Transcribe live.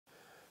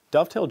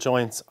Dovetail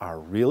joints are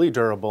really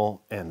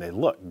durable and they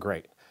look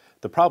great.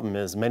 The problem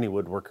is many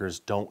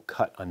woodworkers don't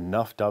cut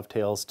enough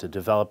dovetails to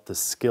develop the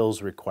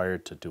skills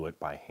required to do it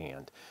by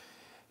hand.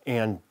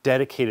 And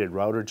dedicated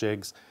router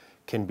jigs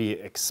can be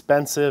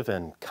expensive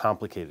and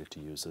complicated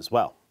to use as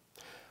well.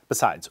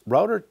 Besides,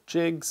 router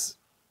jigs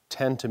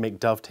tend to make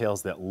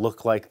dovetails that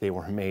look like they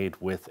were made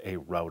with a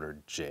router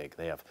jig.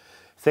 They have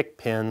thick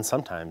pins,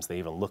 sometimes they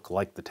even look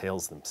like the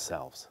tails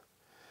themselves.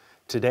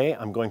 Today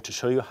I'm going to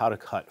show you how to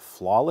cut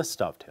flawless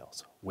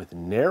dovetails with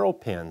narrow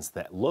pins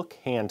that look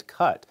hand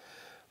cut,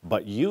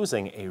 but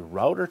using a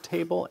router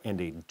table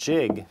and a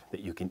jig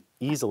that you can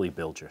easily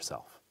build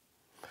yourself.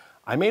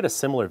 I made a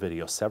similar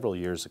video several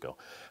years ago,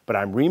 but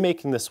I'm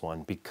remaking this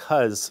one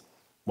because,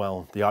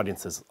 well, the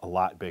audience is a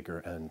lot bigger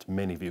and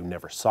many of you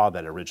never saw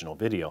that original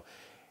video,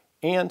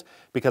 and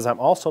because I'm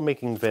also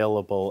making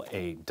available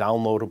a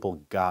downloadable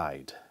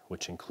guide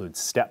which includes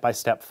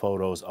step-by-step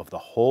photos of the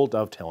whole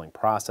dovetailing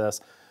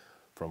process,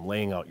 from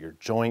laying out your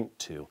joint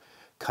to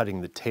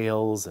cutting the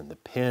tails and the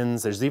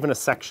pins. There's even a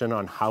section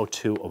on how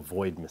to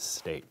avoid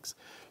mistakes.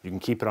 You can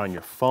keep it on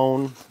your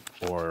phone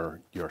or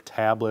your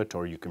tablet,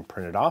 or you can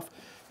print it off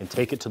and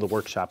take it to the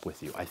workshop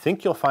with you. I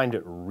think you'll find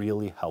it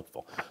really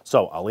helpful.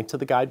 So I'll link to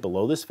the guide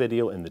below this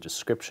video in the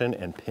description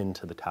and pinned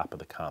to the top of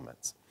the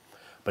comments.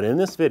 But in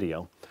this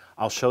video,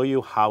 I'll show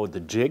you how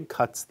the jig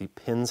cuts the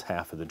pins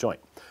half of the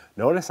joint.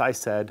 Notice I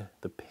said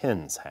the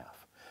pins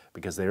half,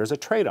 because there is a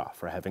trade-off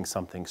for having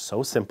something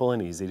so simple and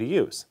easy to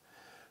use.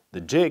 The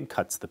jig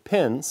cuts the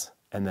pins,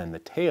 and then the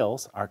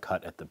tails are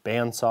cut at the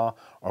bandsaw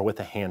or with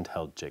a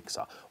handheld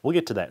jigsaw. We'll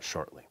get to that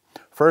shortly.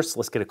 First,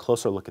 let's get a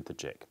closer look at the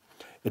jig.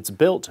 It's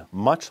built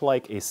much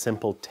like a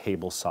simple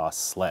table saw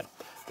sled.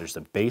 There's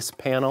a base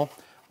panel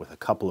with a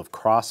couple of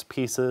cross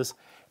pieces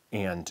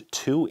and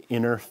two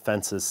inner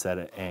fences set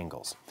at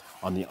angles.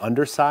 On the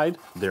underside,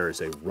 there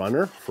is a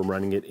runner for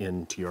running it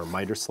into your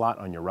miter slot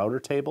on your router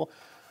table,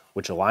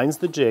 which aligns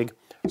the jig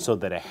so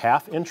that a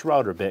 1/2-inch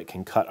router bit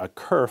can cut a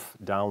kerf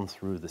down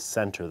through the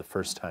center the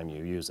first time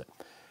you use it.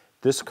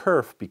 This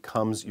kerf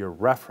becomes your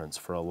reference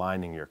for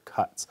aligning your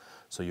cuts,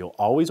 so you'll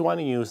always want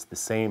to use the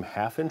same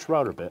 1/2-inch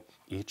router bit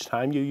each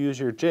time you use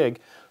your jig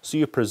so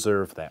you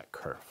preserve that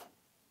kerf.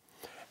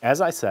 As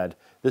I said,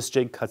 this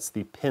jig cuts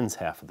the pins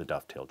half of the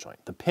dovetail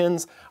joint. The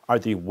pins are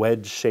the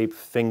wedge-shaped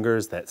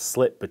fingers that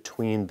slit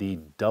between the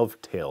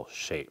dovetail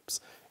shapes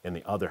in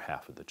the other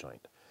half of the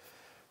joint.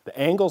 The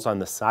angles on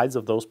the sides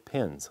of those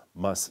pins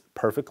must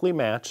perfectly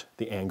match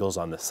the angles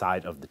on the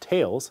side of the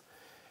tails,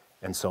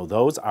 and so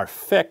those are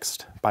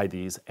fixed by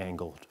these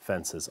angled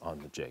fences on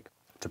the jig.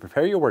 To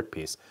prepare your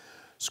workpiece,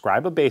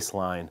 scribe a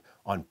baseline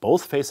on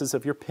both faces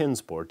of your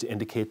pins board to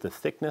indicate the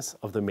thickness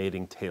of the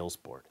mating tails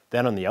board.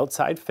 Then on the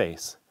outside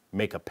face,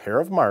 make a pair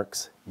of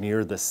marks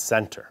near the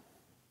center.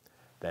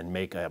 Then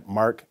make a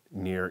mark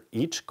near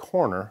each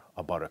corner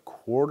about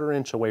 1/4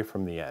 inch away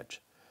from the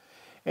edge.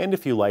 And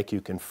if you like,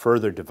 you can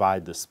further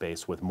divide the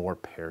space with more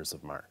pairs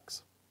of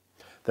marks.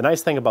 The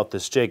nice thing about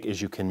this jig is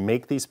you can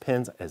make these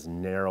pins as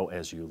narrow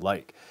as you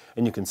like,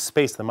 and you can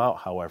space them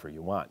out however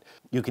you want.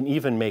 You can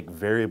even make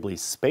variably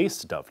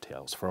spaced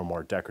dovetails for a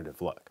more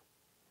decorative look.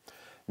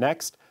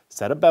 Next,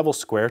 set a bevel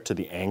square to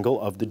the angle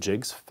of the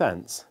jig's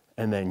fence,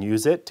 and then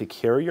use it to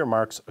carry your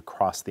marks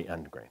across the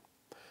end grain.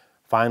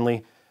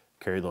 Finally,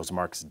 carry those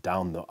marks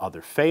down the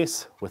other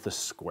face with a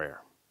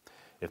square.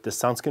 If this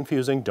sounds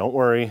confusing, don't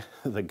worry,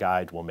 the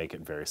guide will make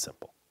it very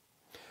simple.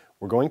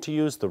 We're going to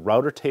use the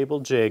router table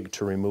jig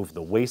to remove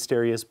the waste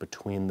areas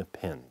between the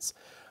pins.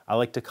 I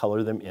like to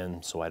color them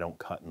in so I don't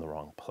cut in the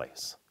wrong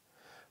place.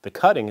 The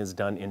cutting is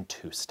done in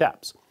 2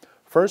 steps.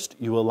 First,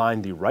 you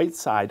align the right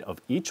side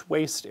of each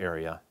waste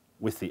area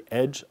with the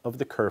edge of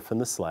the kerf in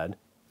the sled,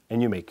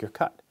 and you make your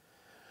cut.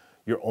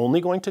 You're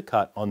only going to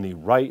cut on the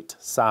right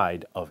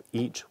side of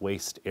each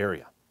waste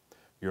area.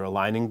 You're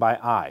aligning by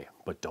eye,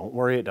 but don't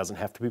worry, it doesn't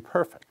have to be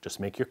perfect. Just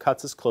make your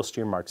cuts as close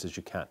to your marks as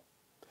you can.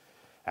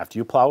 After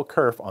you plow a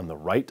kerf on the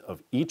right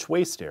of each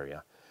waste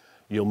area,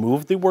 you'll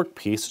move the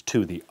workpiece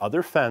to the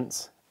other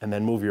fence and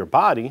then move your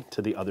body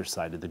to the other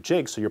side of the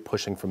jig so you're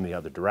pushing from the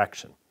other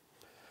direction.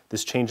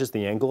 This changes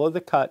the angle of the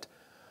cut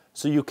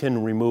so you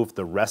can remove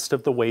the rest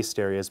of the waste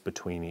areas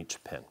between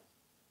each pin.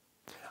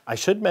 I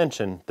should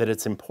mention that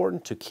it's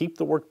important to keep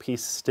the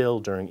workpiece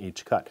still during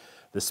each cut.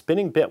 The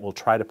spinning bit will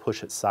try to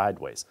push it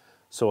sideways,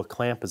 so a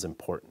clamp is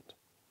important.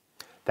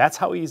 That's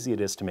how easy it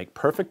is to make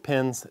perfect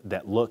pins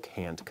that look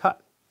hand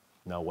cut.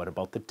 Now what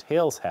about the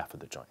tails half of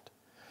the joint?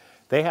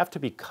 They have to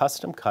be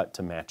custom cut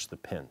to match the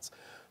pins,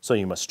 so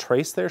you must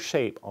trace their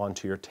shape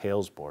onto your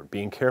tails board,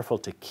 being careful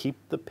to keep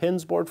the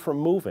pins board from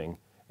moving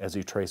as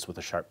you trace with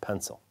a sharp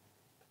pencil.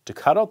 To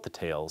cut out the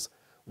tails,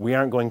 we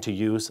aren't going to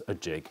use a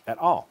jig at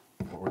all.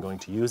 What we're going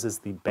to use is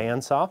the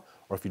bandsaw,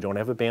 or if you don't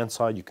have a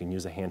bandsaw, you can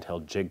use a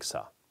handheld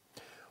jigsaw.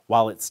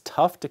 While it's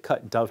tough to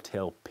cut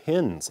dovetail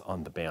pins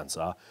on the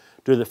bandsaw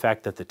due to the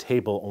fact that the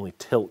table only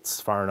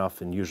tilts far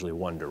enough in usually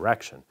one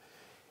direction,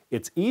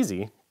 it's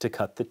easy to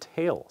cut the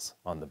tails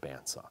on the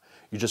bandsaw.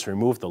 You just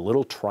remove the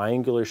little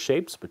triangular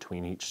shapes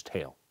between each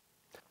tail.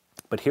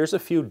 But here's a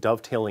few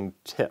dovetailing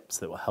tips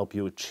that will help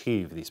you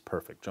achieve these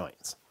perfect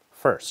joints.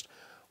 First,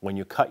 when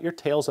you cut your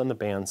tails on the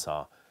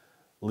bandsaw,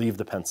 leave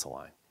the pencil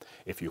line.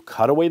 If you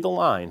cut away the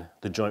line,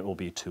 the joint will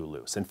be too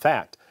loose. In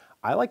fact,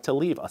 I like to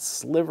leave a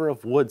sliver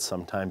of wood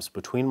sometimes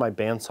between my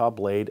bandsaw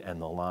blade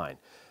and the line.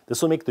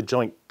 This will make the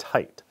joint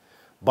tight.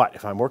 But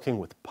if I'm working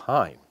with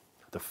pine,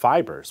 the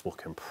fibers will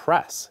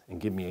compress and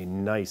give me a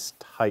nice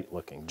tight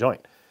looking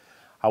joint.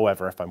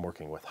 However, if I'm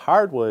working with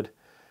hardwood,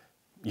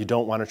 you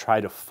don't want to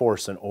try to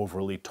force an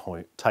overly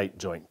tight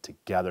joint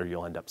together.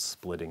 You'll end up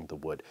splitting the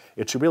wood.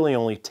 It should really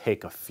only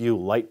take a few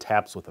light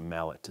taps with a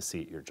mallet to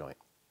seat your joint.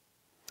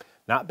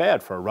 Not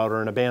bad for a router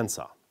and a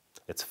bandsaw.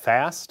 It's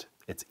fast,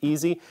 it's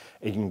easy,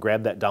 and you can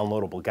grab that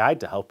downloadable guide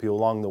to help you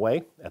along the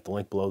way at the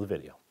link below the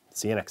video.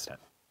 See you next time.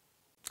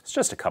 It's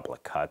just a couple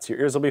of cuts. Your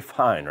ears will be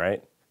fine,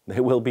 right? They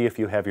will be if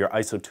you have your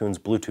ISOtunes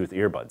Bluetooth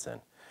earbuds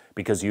in,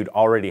 because you'd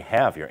already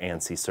have your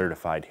ANSI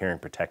certified hearing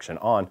protection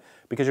on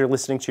because you're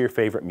listening to your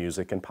favorite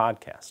music and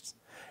podcasts.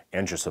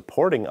 And you're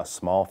supporting a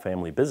small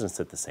family business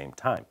at the same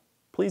time.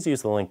 Please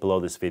use the link below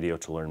this video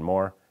to learn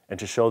more and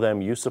to show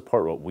them you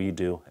support what we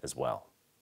do as well.